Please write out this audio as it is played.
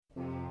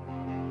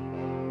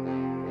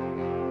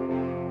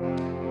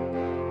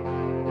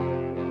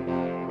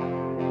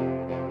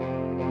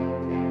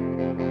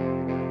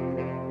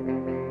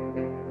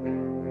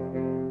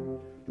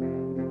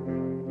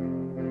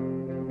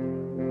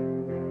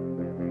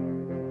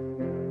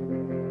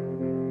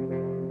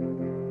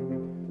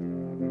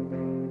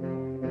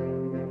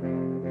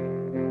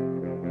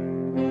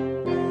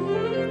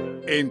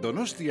En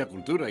Donostia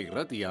Cultura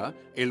Irratia,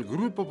 el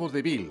grupo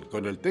Vodevil,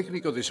 con el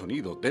técnico de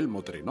sonido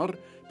Telmo Trenor,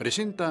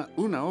 presenta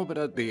una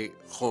obra de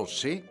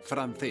José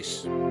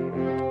Frances.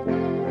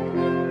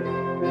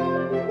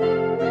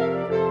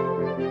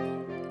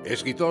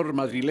 Escritor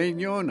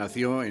madrileño,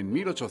 nació en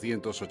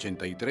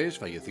 1883,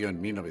 falleció en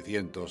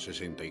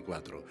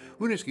 1964.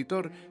 Un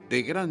escritor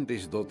de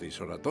grandes dotes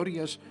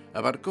oratorias,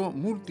 abarcó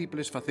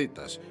múltiples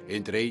facetas,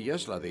 entre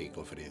ellas la de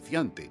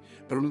conferenciante,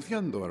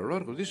 pronunciando a lo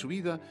largo de su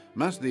vida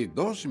más de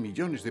 2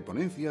 millones de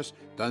ponencias,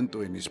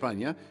 tanto en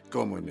España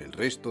como en el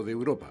resto de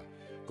Europa.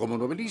 Como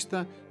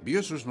novelista,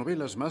 vio sus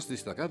novelas más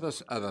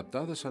destacadas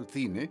adaptadas al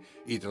cine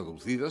y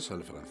traducidas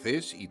al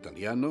francés,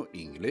 italiano,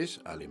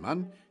 inglés,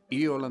 alemán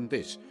y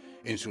holandés.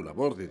 En su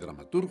labor de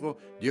dramaturgo,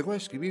 llegó a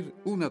escribir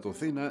una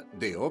docena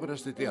de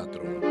obras de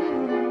teatro.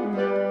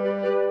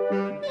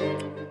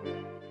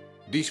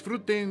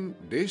 Disfruten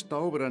de esta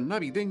obra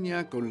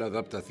navideña con la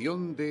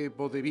adaptación de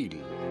Vodevil.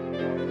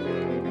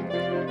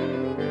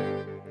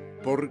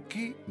 ¿Por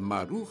qué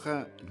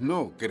Maruja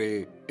no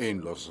cree en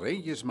los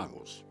Reyes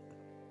Magos?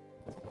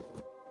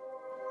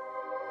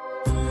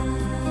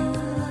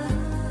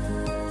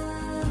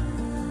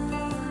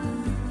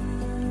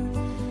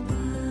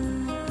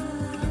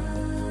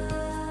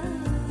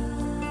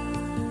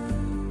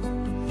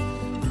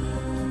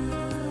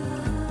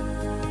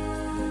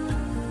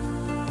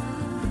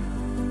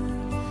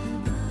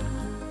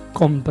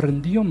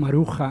 Comprendió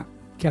Maruja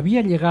que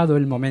había llegado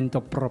el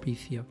momento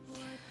propicio.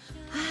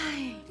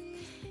 ¡Ay!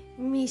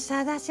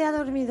 Misada se ha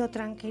dormido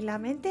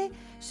tranquilamente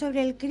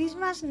sobre el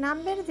Christmas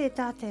Number de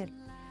Theater.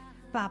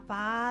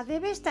 Papá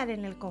debe estar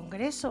en el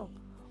Congreso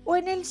o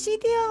en el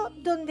sitio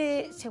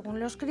donde, según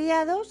los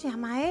criados,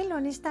 llama él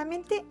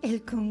honestamente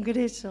el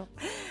Congreso.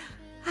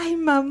 ¡Ay,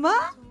 mamá!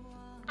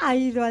 Ha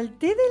ido al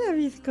té de la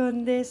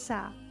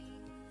vizcondesa.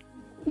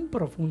 Un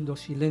profundo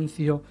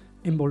silencio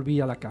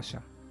envolvía la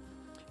casa,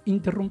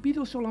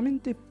 interrumpido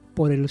solamente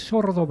por el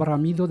sordo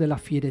bramido de la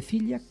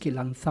fierecilla que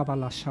lanzaba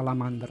la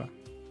salamandra.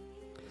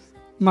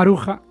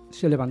 Maruja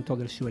se levantó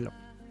del suelo,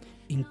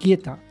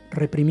 inquieta,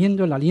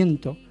 reprimiendo el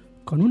aliento,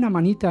 con una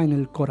manita en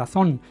el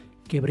corazón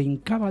que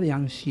brincaba de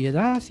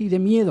ansiedad y de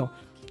miedo.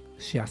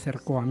 Se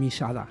acercó a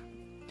Misada.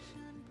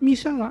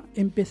 Misada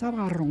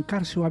empezaba a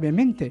roncar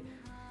suavemente,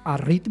 a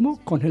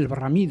ritmo con el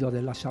bramido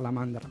de la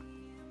salamandra.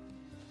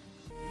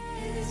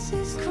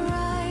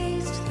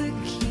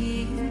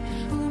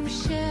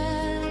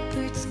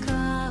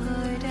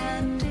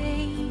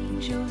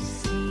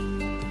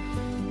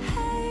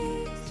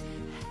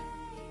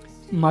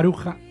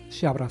 Maruja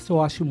se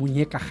abrazó a su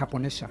muñeca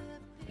japonesa.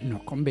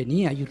 No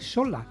convenía ir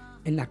sola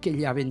en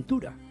aquella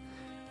aventura.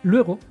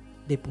 Luego,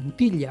 de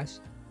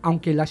puntillas,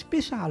 aunque la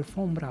espesa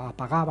alfombra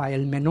apagaba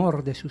el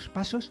menor de sus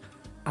pasos,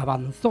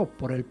 avanzó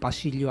por el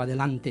pasillo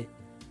adelante.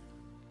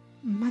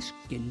 Más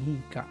que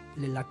nunca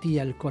le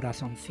latía el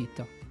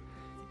corazoncito.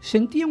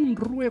 Sentía un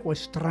ruego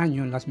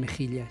extraño en las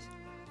mejillas.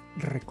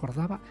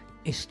 Recordaba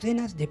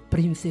escenas de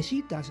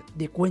princesitas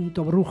de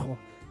cuento brujo,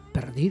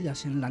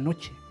 perdidas en la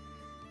noche.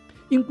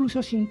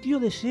 Incluso sintió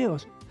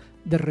deseos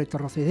de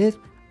retroceder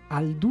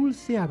al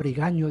dulce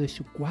abrigaño de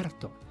su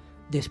cuarto,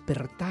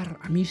 despertar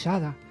a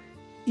Misada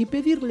y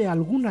pedirle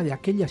alguna de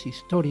aquellas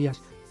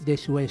historias de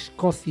su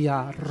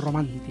Escocia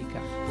romántica.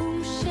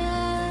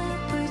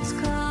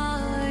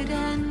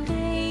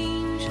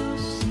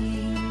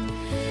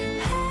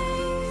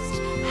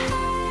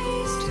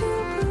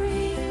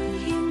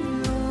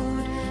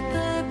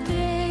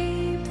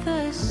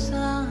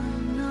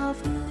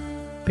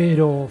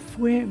 Pero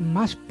fue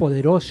más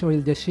poderoso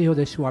el deseo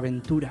de su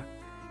aventura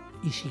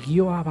y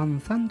siguió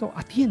avanzando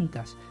a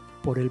tientas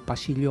por el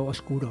pasillo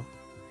oscuro.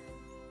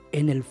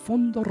 En el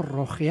fondo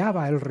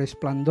rojeaba el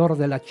resplandor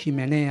de la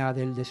chimenea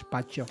del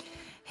despacho.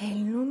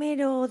 El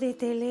número de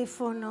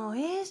teléfono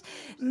es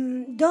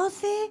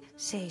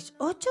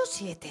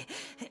 12687.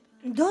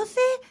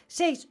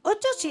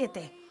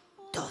 12687.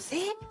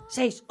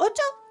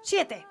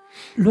 12687.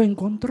 Lo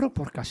encontró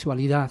por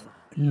casualidad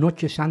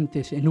noches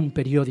antes en un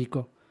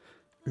periódico.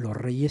 Los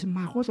Reyes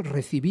Magos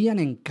recibían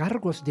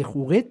encargos de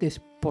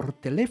juguetes por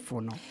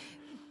teléfono.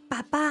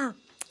 Papá,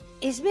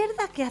 ¿es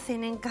verdad que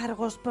hacen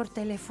encargos por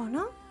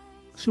teléfono?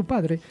 Su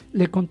padre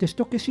le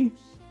contestó que sí,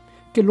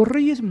 que los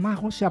Reyes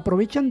Magos se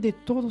aprovechan de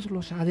todos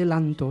los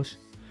adelantos.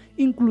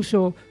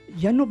 Incluso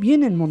ya no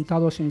vienen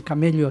montados en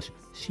camellos,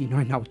 sino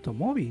en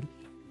automóvil.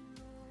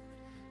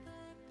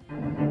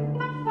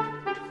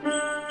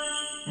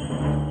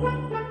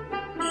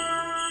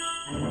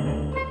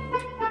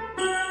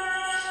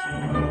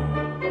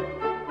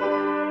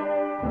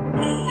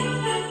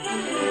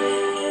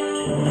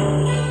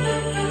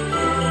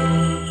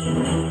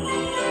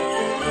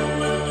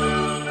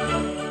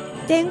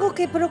 Tengo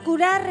que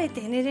procurar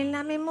retener en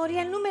la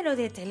memoria el número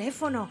de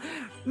teléfono.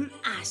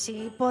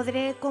 Así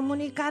podré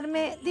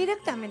comunicarme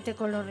directamente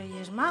con los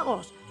Reyes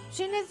Magos,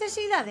 sin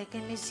necesidad de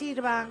que me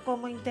sirvan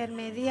como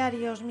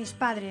intermediarios mis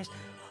padres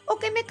o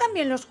que me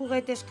cambien los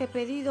juguetes que he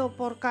pedido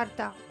por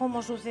carta,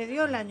 como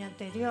sucedió el año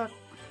anterior.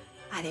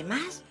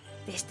 Además,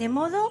 de este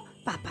modo,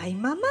 papá y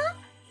mamá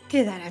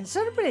quedarán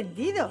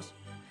sorprendidos.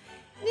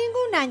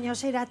 Ningún año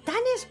será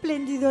tan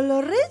espléndido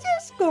los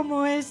Reyes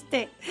como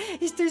este.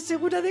 Estoy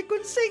segura de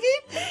conseguir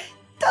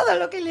todo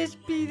lo que les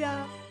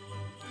pida.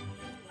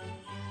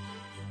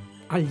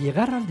 Al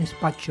llegar al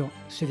despacho,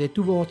 se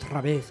detuvo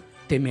otra vez,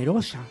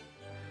 temerosa.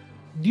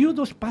 Dio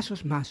 2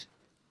 pasos más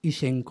y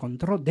se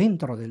encontró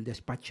dentro del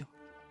despacho,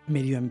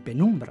 medio en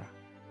penumbra.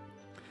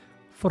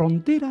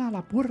 Frontera a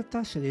la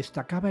puerta se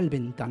destacaba el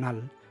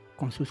ventanal,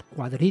 con sus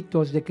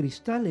cuadritos de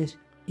cristales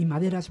y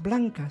maderas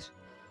blancas,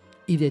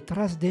 y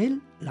detrás de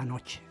él la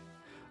noche,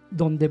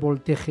 donde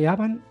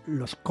voltejeaban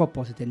los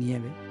copos de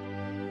nieve.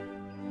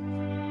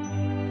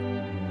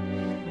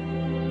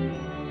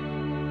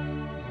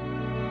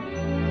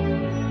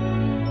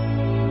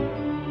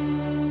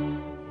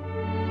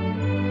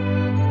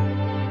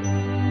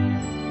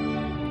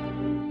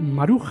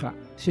 Maruja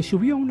se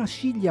subió a una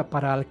silla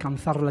para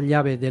alcanzar la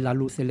llave de la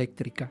luz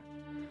eléctrica.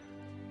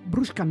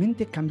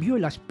 Bruscamente cambió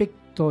el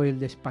aspecto del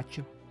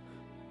despacho.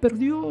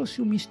 Perdió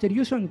su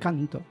misterioso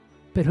encanto,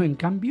 pero en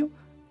cambio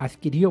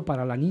adquirió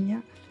para la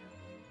niña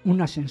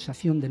una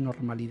sensación de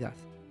normalidad.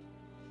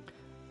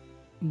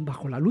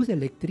 Bajo la luz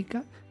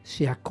eléctrica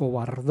se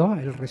acobardó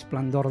el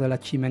resplandor de la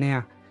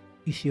chimenea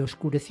y se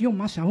oscureció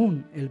más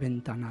aún el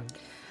ventanal.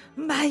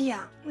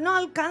 Vaya, no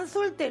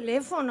alcanzo el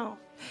teléfono.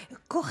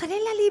 Cogeré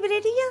en la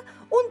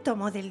librería un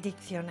tomo del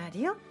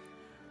diccionario.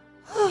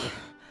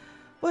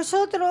 Pues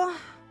otro,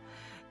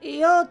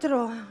 y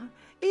otro,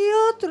 y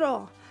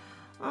otro.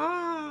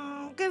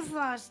 ¡Qué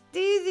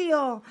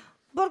fastidio!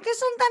 ¿Por qué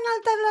son tan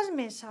altas las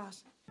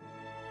mesas?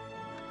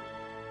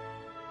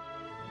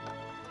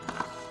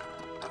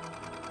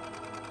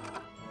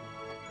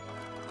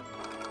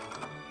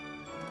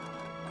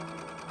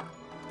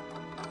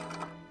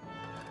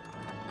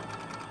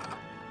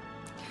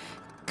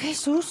 ¡Qué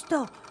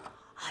susto!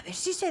 A ver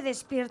si se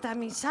despierta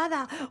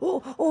Misada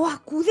o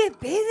acude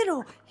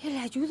Pedro, el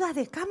ayuda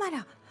de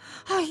cámara.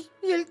 ¡Ay!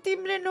 Y el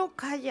timbre no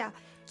calla.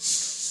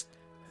 ¡Shh!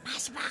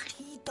 Más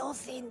bajito,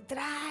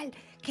 central,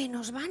 que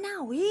nos van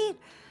a oír.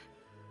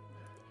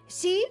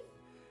 ¿Sí?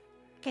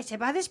 Que se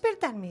va a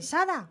despertar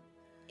Misada.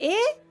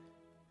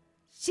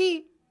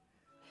 Sí.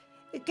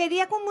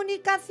 Quería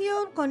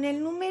comunicación con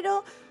el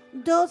número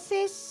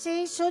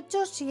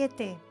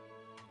 12687.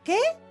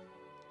 ¿Qué?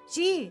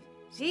 Sí.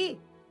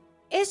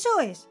 Eso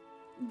es.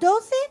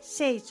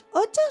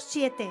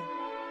 12687.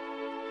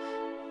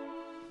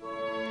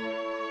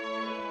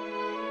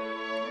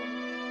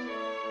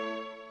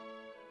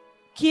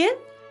 ¿Quién?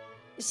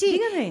 Sí.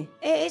 Dígame.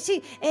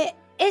 Sí.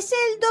 ¿Es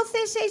el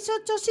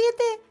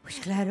 12687?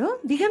 Pues claro,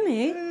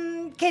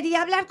 dígame.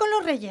 Quería hablar con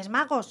los Reyes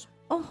Magos.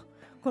 Oh,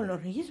 con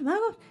los Reyes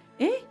Magos,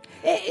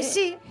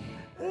 Sí.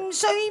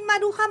 Soy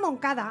Maruja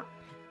Moncada.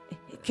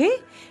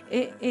 ¿Qué?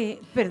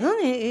 Perdón,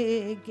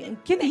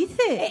 ¿qué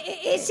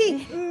dice?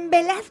 Sí,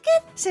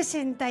 Velázquez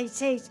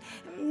 66.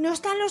 ¿No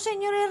están los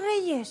señores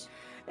Reyes?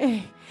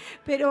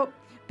 Pero,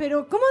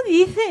 ¿cómo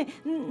dice?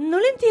 No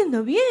lo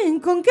entiendo bien.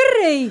 ¿Con qué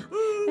rey?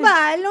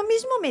 Lo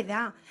mismo me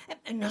da.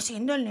 No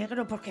siendo el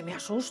negro porque me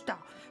asusta.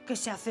 Que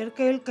se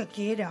acerque el que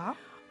quiera.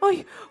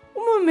 Ay,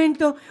 un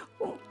momento,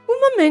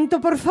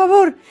 por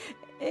favor.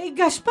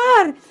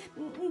 Gaspar,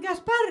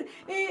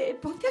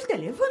 ponte al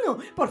teléfono,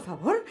 por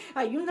favor.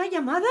 Hay una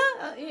llamada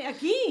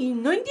aquí y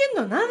no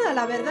entiendo nada,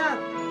 la verdad.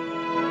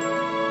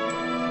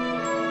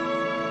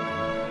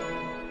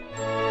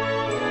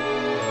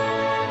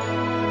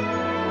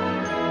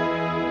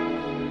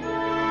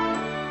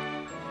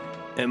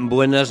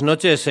 Buenas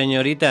noches,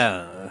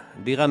 señorita.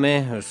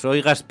 Dígame,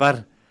 soy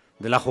Gaspar,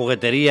 de la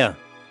juguetería.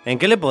 ¿En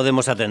qué le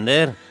podemos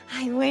atender?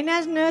 Ay,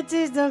 buenas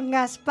noches, don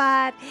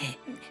Gaspar.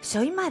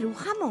 Soy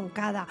Maruja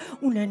Moncada,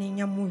 una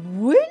niña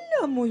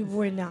muy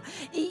buena.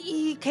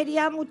 Y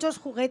quería muchos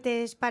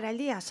juguetes para el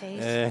día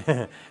 6.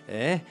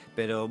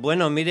 Pero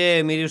bueno,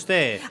 mire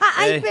usted.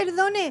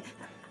 Perdone.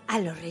 ¿A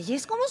los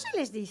Reyes cómo se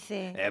les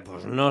dice?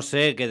 Pues no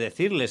sé qué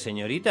decirle,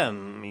 señorita.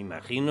 Me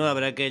imagino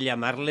habrá que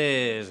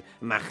llamarles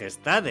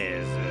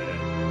majestades.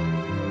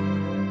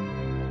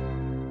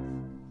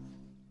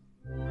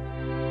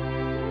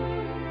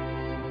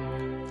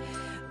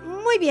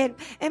 Muy bien.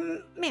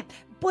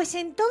 Pues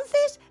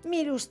entonces,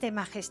 mire usted,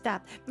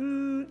 majestad,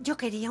 yo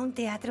quería un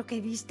teatro que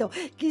he visto,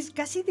 que es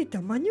casi de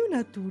tamaño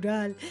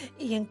natural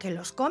y en que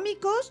los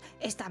cómicos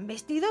están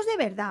vestidos de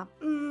verdad.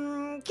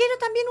 Quiero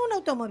también un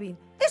automóvil,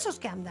 esos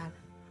que andan.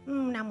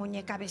 Una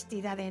muñeca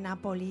vestida de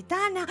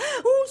napolitana,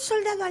 un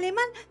soldado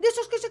alemán, de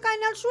esos que se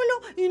caen al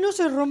suelo y no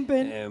se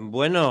rompen.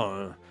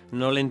 Bueno,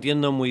 no le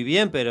entiendo muy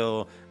bien,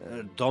 pero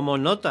tomo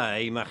nota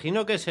e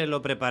imagino que se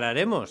lo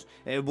prepararemos.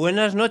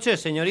 Buenas noches,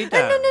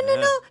 señorita. No.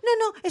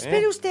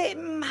 Espere usted,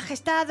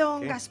 majestad,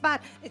 don Gaspar,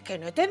 que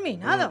no he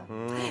terminado.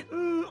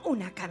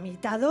 Una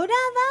camita dorada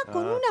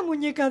con una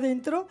muñeca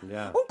dentro.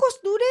 Ya. Un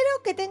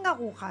costurero que tenga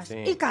agujas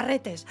y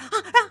carretes.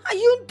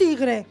 Y un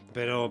tigre.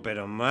 Pero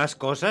más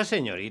cosas,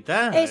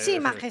 señorita. Sí,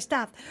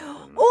 majestad.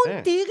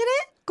 Un tigre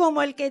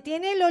como el que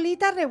tiene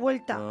Lolita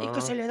revuelta y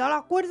que se le da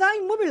la cuerda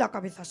y mueve la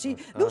cabeza así.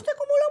 ¿Ve usted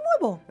cómo la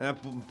muevo?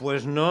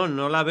 Pues no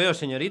la veo,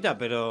 señorita,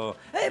 pero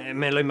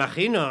me lo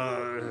imagino.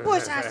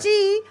 Pues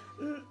así.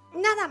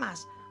 nada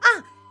más.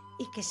 Ah,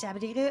 y que se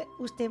abrigue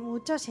usted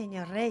mucho,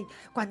 señor rey,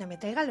 cuando me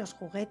traiga los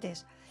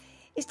juguetes.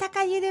 Esta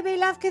calle de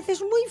Velázquez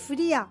es muy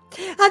fría.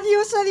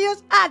 Adiós,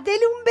 adiós. Ah,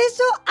 dele un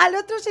beso al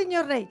otro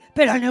señor rey.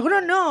 Pero al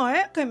negro no,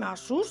 que me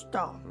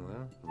asusta.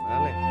 Bueno,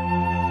 vale.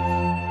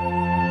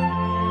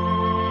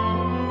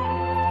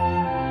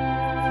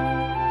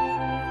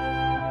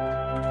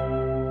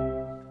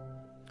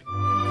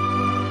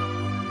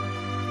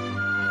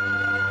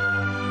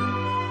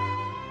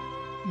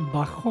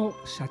 Bajó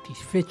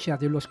satisfecha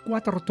de los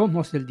 4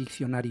 tomos del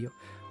diccionario,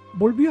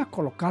 volvió a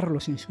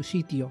colocarlos en su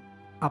sitio,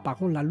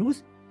 apagó la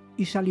luz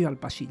y salió al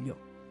pasillo.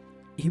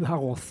 Iba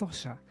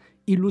gozosa,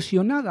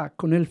 ilusionada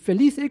con el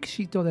feliz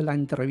éxito de la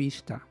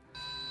entrevista.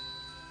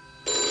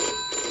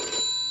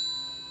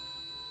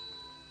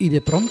 Y de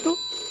pronto,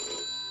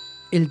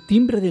 el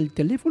timbre del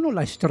teléfono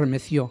la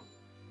estremeció.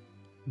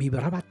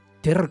 Vibraba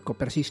terco,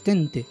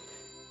 persistente.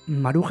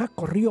 Maruja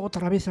corrió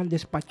otra vez al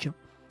despacho.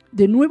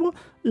 De nuevo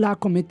la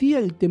acometía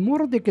el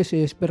temor de que se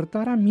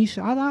despertara Miss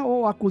Ada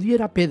o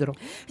acudiera Pedro.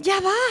 ¡Ya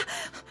va!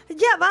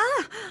 ¡Ya va!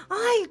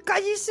 ¡Ay,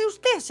 cállese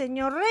usted,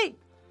 señor rey!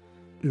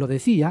 Lo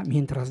decía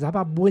mientras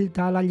daba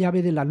vuelta a la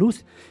llave de la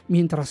luz,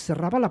 mientras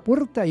cerraba la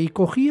puerta y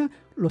cogía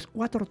los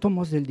 4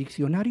 tomos del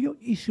diccionario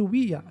y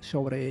subía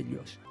sobre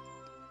ellos.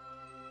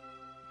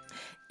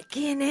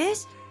 ¿Quién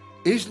es?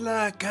 ¿Es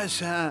la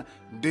casa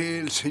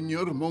del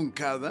señor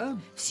Moncada?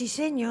 Sí,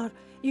 señor.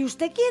 ¿Y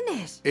usted quién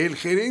es? El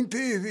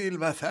gerente del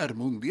Bazar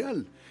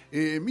Mundial.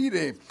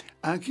 Mire,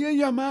 aquí ha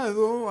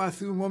llamado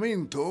hace un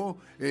momento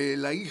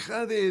la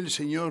hija del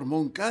señor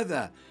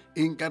Moncada,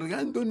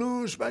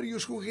 encargándonos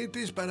varios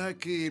juguetes para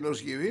que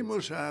los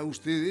llevemos a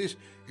ustedes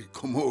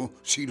como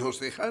si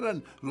los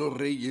dejaran los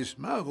Reyes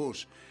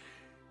Magos.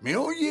 ¿Me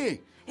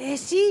oye?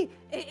 Sí,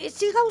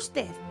 siga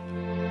usted.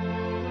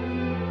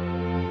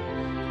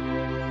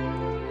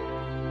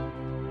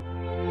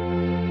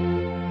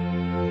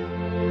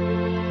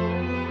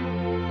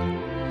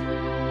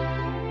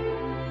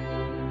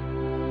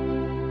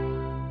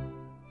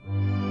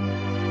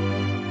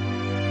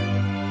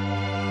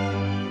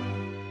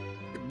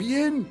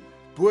 Bien,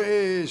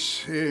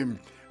 pues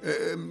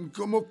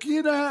como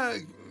quiera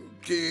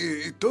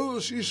que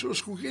todos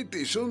esos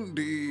juguetes son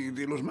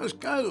de los más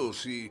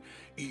caros y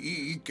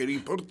que el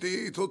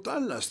importe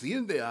total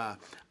asciende a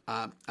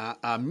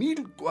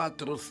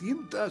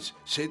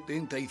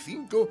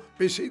 1.475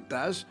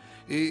 pesetas,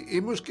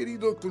 hemos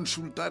querido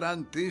consultar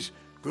antes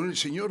con el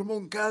señor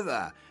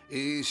Moncada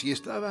si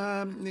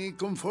estaba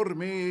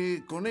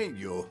conforme con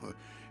ello.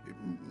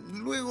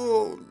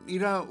 Luego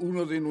irá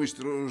uno de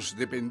nuestros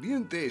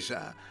dependientes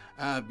a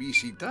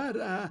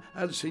visitar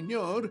al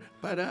señor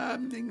para...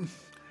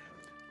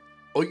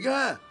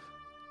 Oiga,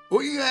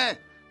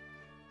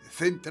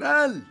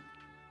 Central,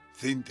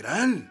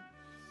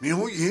 ¿me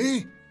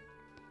oye?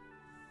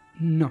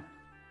 No,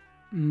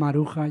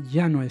 Maruja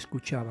ya no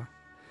escuchaba.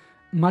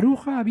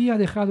 Maruja había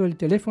dejado el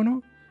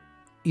teléfono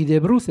y de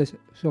bruces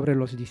sobre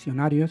los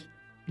diccionarios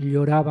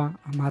lloraba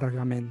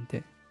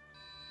amargamente.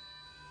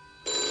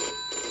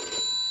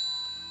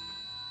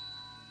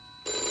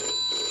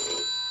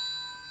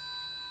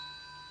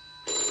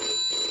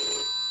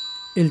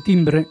 El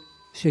timbre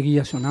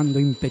seguía sonando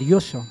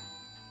imperioso,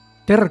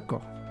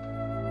 terco.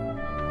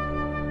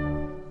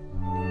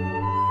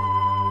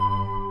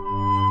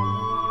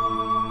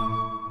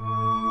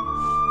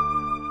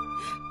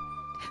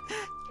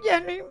 Ya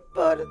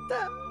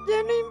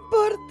no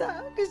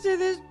importa que se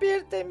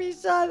despierte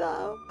Miss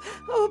Ada o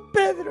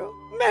Pedro,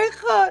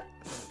 mejor.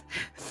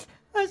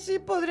 Así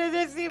podré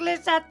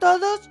decirles a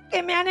todos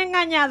que me han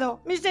engañado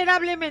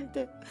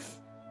miserablemente.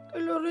 Que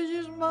los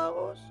Reyes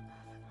Magos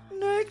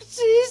no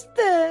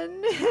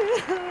existen.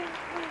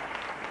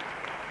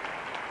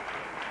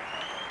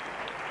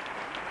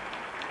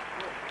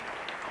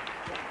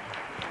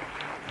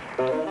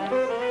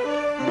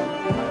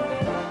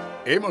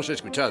 Hemos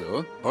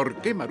escuchado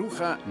 ¿Por qué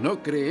Maruja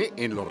no cree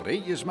en los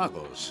Reyes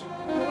Magos?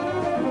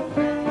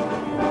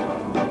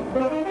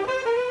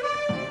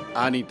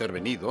 Han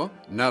intervenido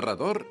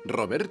narrador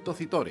Roberto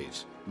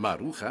Citores,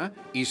 Maruja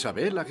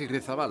Isabel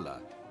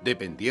Aguirrezabala,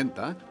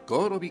 dependienta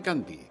Coro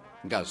Vicandi,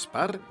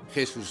 Gaspar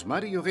Jesús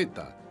Mario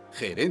Guetta,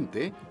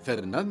 gerente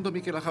Fernando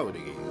Miquel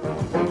Jauregui.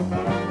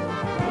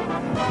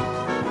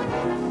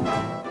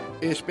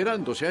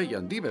 Esperando se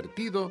hayan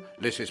divertido,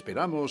 les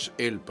esperamos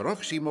el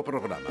próximo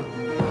programa.